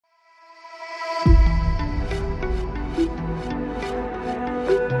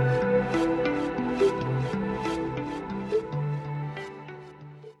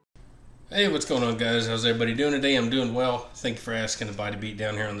Hey, what's going on, guys? How's everybody doing today? I'm doing well. Thank you for asking the Body Beat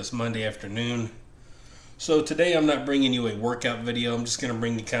down here on this Monday afternoon. So today I'm not bringing you a workout video. I'm just going to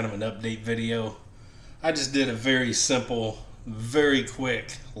bring you kind of an update video. I just did a very simple, very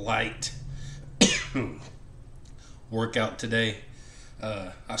quick, light workout today.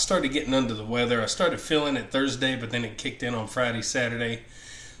 I started getting under the weather. I started feeling it Thursday, but then it kicked in on Friday, Saturday.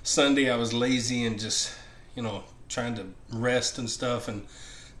 Sunday I was lazy and just, trying to rest and stuff. And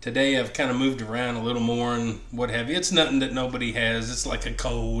today I've kind of moved around a little more and what have you. It's nothing that nobody has. It's like a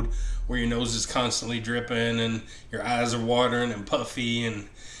cold where your nose is constantly dripping and your eyes are watering and puffy and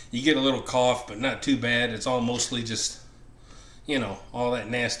you get a little cough, but not too bad. It's all mostly just, all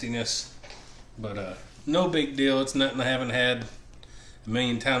that nastiness. But no big deal. It's nothing I haven't had a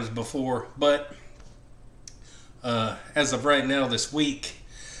million times before. But as of right now this week,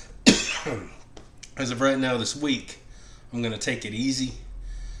 I'm going to take it easy.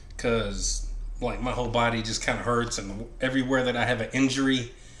 Because my whole body just kind of hurts, and everywhere that I have an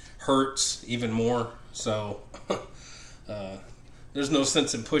injury hurts even more. So there's no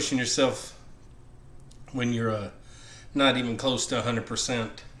sense in pushing yourself when you're not even close to 100%.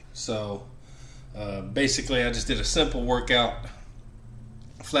 So basically I just did a simple workout,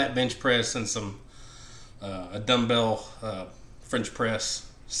 flat bench press and some a dumbbell French press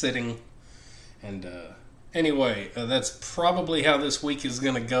sitting. And anyway, that's probably how this week is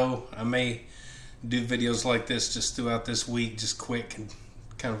going to go. I may do videos like this just throughout this week, just quick and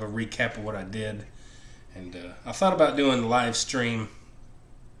kind of a recap of what I did. And I thought about doing a live stream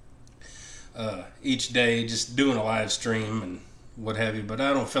each day, just doing a live stream and what have you, but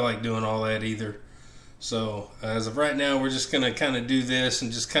I don't feel like doing all that either. So as of right now, we're just going to kind of do this and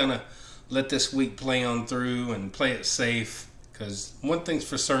just kind of let this week play on through and play it safe. Because one thing's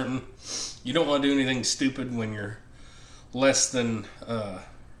for certain, you don't want to do anything stupid when you're less than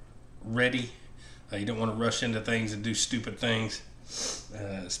ready. You don't want to rush into things and do stupid things,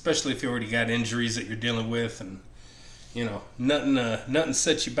 especially if you already got injuries that you're dealing with. And nothing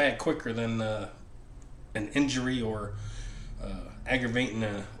sets you back quicker than an injury or aggravating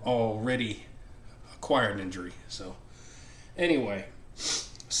an already acquired injury. So anyway,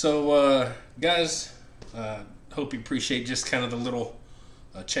 guys, hope you appreciate just kind of the little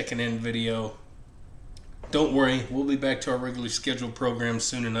checking in video. Don't worry, we'll be back to our regularly scheduled program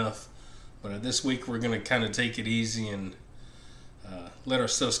soon enough. But this week we're going to kind of take it easy and let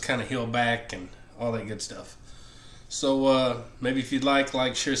ourselves kind of heal back and all that good stuff. So maybe if you'd like,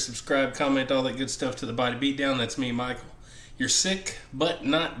 share, subscribe, comment, all that good stuff to the Body Beatdown. That's me, Michael. You're sick but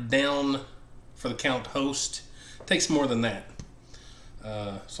not down for the count host. It takes more than that.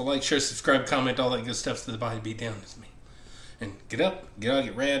 So share, subscribe, comment, all that good stuff to the Body Beatdown. That's me. And get up, get out,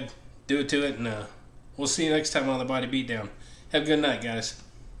 get rad, do it to it, and we'll see you next time on the Body Beatdown. Have a good night, guys.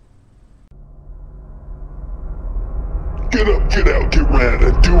 Get up, get out, get rad,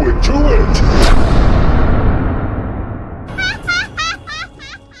 and do it to it!